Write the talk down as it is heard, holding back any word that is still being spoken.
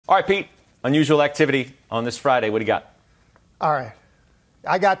All right, Pete, unusual activity on this Friday. What do you got? All right.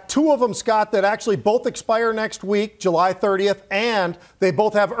 I got two of them, Scott, that actually both expire next week, July 30th, and they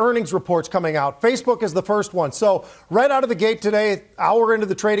both have earnings reports coming out. Facebook is the first one. So right out of the gate today, hour into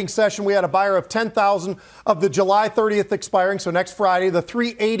the trading session, we had a buyer of 10,000 of the July 30th expiring, so next Friday, the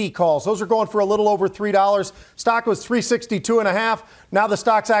 380 calls. Those are going for a little over $3. Stock was 362.5. Now the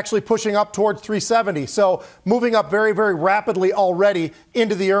stock's actually pushing up towards 370. So moving up very, very rapidly already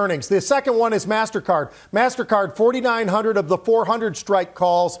into the earnings. The second one is MasterCard. MasterCard, 4,900 of the 400 strike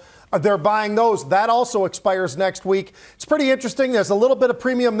calls. They're buying those. That also expires next week. It's pretty interesting. There's a little bit of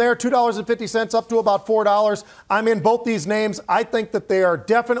premium there, $2.50 up to about $4. I'm in both these names. I think that they are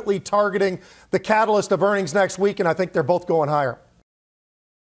definitely targeting the catalyst of earnings next week, and I think they're both going higher.